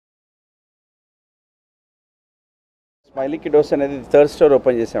Smiley kiddos అనేది third store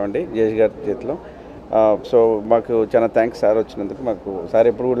open చేసామండి జేష్ గారి చేతిలో. సో మాకు చాలా థ్యాంక్స్ సార్ వచ్చినందుకు. మాకు సార్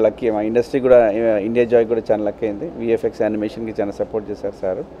ఎప్పుడు కూడా లక్కీ, మా ఇండస్ట్రీ కూడా ఇండియా జాయ్ కూడా చాలా లక్కీ అయింది. విఎఫ్ఎక్స్ యానిమేషన్కి చాలా సపోర్ట్ చేశారు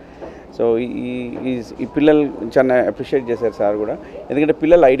సార్. సో ఈ పిల్లలు చాలా అప్రిషియేట్ చేశారు సార్ కూడా, ఎందుకంటే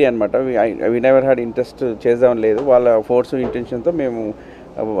పిల్లల ఐడియా అనమాట. వి నెవర్ హ్యాడ్ ఇంట్రెస్ట్ చేద్దామని లేదు, వాళ్ళ ఫోర్స్ ఇంటెన్షన్తో మేము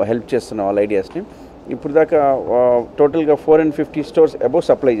హెల్ప్ చేస్తున్నాం వాళ్ళ ఐడియాస్ని. ఇప్పుడు దాకా టోటల్గా 450 స్టోర్స్ అబోవ్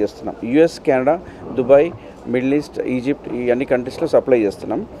సప్లై చేస్తున్నాం. US, Canada, Dubai, middle east, Egypt ఈ అన్ని కంట్రీస్లో సప్లై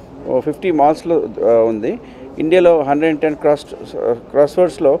చేస్తున్నాం. 50 మాల్స్లో ఉంది. ఇండియాలో 110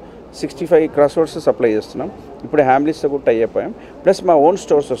 క్రాస్వర్డ్స్లో 65 క్రాస్వర్డ్స్ సప్లై చేస్తున్నాం. ఇప్పుడు హ్యామ్లీస్తో కూడా టై అయిపోయాం. ప్లస్ మా ఓన్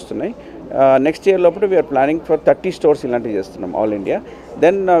స్టోర్స్ వస్తున్నాయి. నెక్స్ట్ ఇయర్ లోపల వీఆర్ ప్లానింగ్ ఫర్ 30 స్టోర్స్ ఇలాంటివి చేస్తున్నాం all India.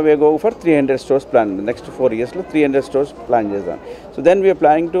 Then we are go for 300 stores plan. Next 4 ఇయర్స్లో 300 స్టోర్స్ ప్లాన్ చేద్దాం. So then we are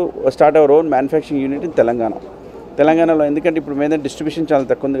planning to start our own manufacturing unit in తెలంగాణలో. ఎందుకంటే ఇప్పుడు మీద డిస్ట్రిబ్యూషన్ చాలా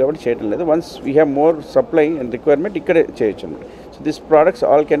తక్కువ ఉంది కాబట్టి చేయటం లేదు. Once we have more supply and requirement ఇక్కడే చేయొచ్చు అనమాట. So this products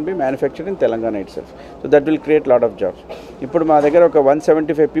all can be manufactured in Telangana it self. So that will create lot of jobs. ఇప్పుడు మా దగ్గర ఒక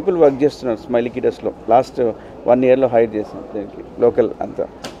 175 పీపుల్ వర్క్ చేస్తున్నారు స్మైలీ కిడోస్లో. లాస్ట్ 1 ఇయర్లో హైర్ చేసాం దీనికి లోకల్ అంతా.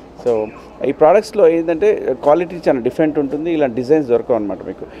 సో ఈ ప్రోడక్ట్స్లో ఏంటంటే క్వాలిటీ చాలా డిఫరెంట్ ఉంటుంది. ఇలాంటి డిజైన్స్ దొరకవు అనమాట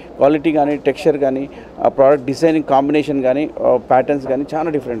మీకు. క్వాలిటీ కానీ, టెక్స్చర్ కానీ, ఆ ప్రోడక్ట్ డిజైనింగ్ కాంబినేషన్ కానీ, ప్యాటర్న్స్ కానీ చాలా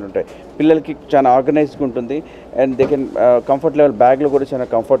డిఫరెంట్ ఉంటాయి. పిల్లలకి చాలా ఆర్గనైజ్డ్గా ఉంటుంది. And they can comfort level బ్యాగ్లో కూడా చాలా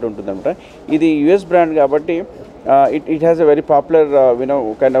కంఫర్ట్ ఉంటుంది అనమాట. ఇది యూఎస్ బ్రాండ్ కాబట్టి it has a very popular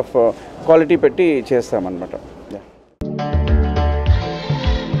kind of quality పెట్టి చేస్తామన్నమాట.